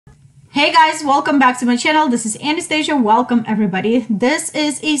Hey guys, welcome back to my channel. This is Anastasia. Welcome everybody. This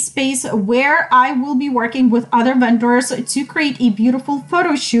is a space where I will be working with other vendors to create a beautiful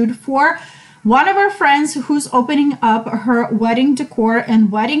photo shoot for one of our friends who's opening up her wedding decor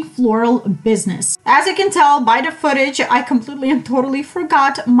and wedding floral business. As you can tell by the footage, I completely and totally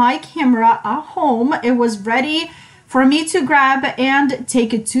forgot my camera at home. It was ready for me to grab and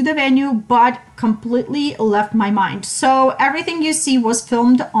take it to the venue, but completely left my mind. So everything you see was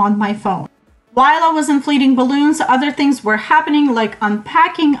filmed on my phone. While I was inflating balloons, other things were happening like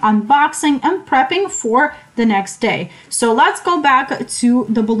unpacking, unboxing, and prepping for the next day. So let's go back to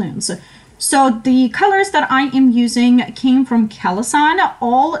the balloons. So the colors that I am using came from Calasan,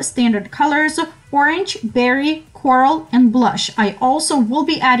 all standard colors: orange, berry, coral, and blush. I also will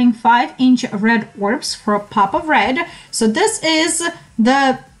be adding 5-inch red orbs for a pop of red. So this is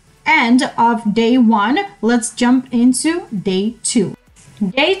the end of day one. Let's jump into day two.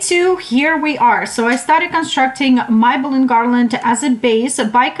 Day two, here we are. So I started constructing my balloon garland as a base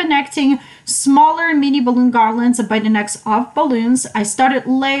by connecting smaller mini balloon garlands by the necks of balloons. I started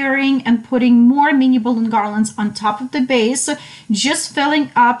layering and putting more mini balloon garlands on top of the base, just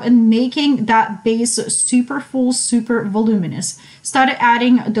filling up and making that base super full, super voluminous. Started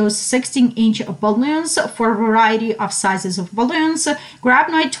adding those 16-inch balloons for a variety of sizes of balloons.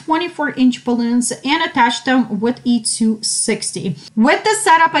 Grabbed my 24-inch balloons and attached them with a 260. With the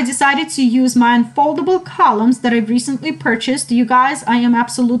setup, I decided to use my unfoldable columns that I've recently purchased. You guys, I am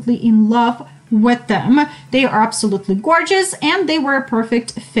absolutely in love with them. They are absolutely gorgeous and they were a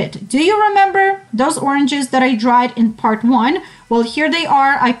perfect fit. Do you remember those oranges that I dried in part one? Well, here they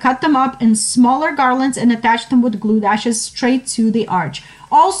are. I cut them up in smaller garlands and attached them with glue dashes straight to the arch.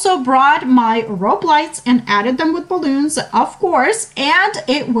 Also brought my rope lights and added them with balloons, of course, and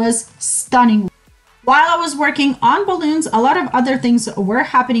it was stunning. While I was working on balloons, a lot of other things were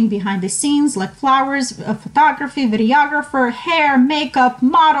happening behind the scenes, like flowers, photography, videographer, hair, makeup,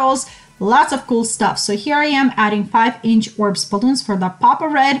 models, lots of cool stuff. So here I am adding 5-inch orbs balloons for the pop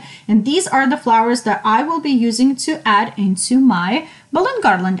of red, and these are the flowers that I will be using to add into my balloon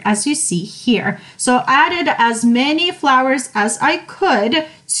garland, as you see here. So added as many flowers as I could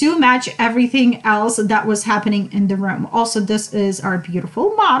to match everything else that was happening in the room. Also, this is our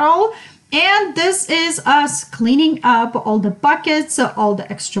beautiful model. And this is us cleaning up all the buckets, all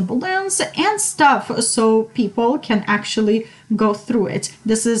the extra balloons and stuff so people can actually go through it.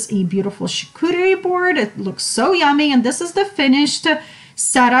 This is a beautiful charcuterie board. It looks so yummy. And this is the finished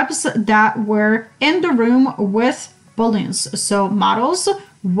setups that were in the room with balloons. So models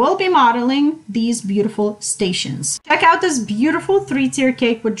will be modeling these beautiful stations. Check out this beautiful 3-tier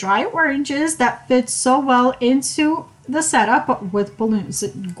cake with dry oranges that fits so well into the setup with balloons.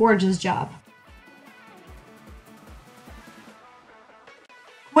 Gorgeous job.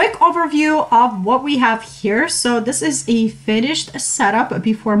 Quick overview of what we have here. So this is a finished setup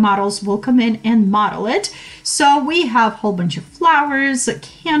before models will come in and model it. So we have a whole bunch of flowers,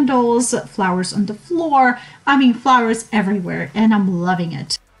 candles, flowers on the floor. I mean, flowers everywhere, and I'm loving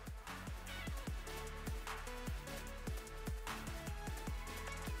it.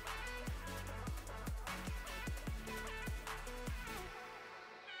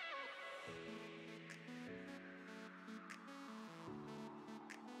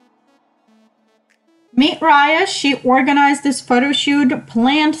 Meet Raya. She organized this photo shoot,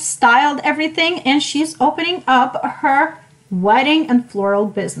 planned, styled everything, and she's opening up her wedding and floral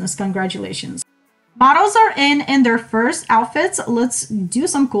business. Congratulations. Models are in their first outfits. Let's do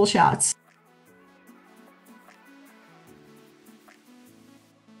some cool shots.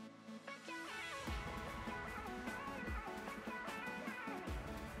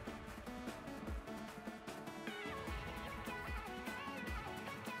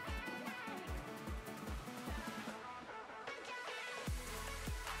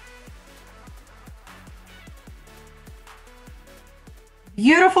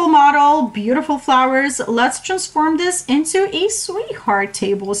 Beautiful model, beautiful flowers. Let's transform this into a sweetheart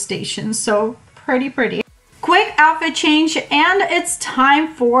table station. So pretty. Quick outfit change, and it's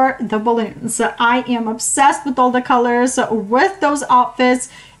time for the balloons. I am obsessed with all the colors with those outfits.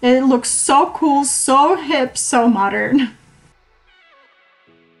 It looks so cool, so hip, so modern.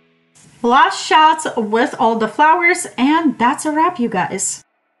 Last shots with all the flowers, and that's a wrap, you guys.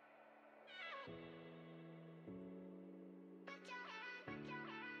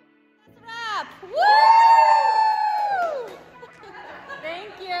 Woo!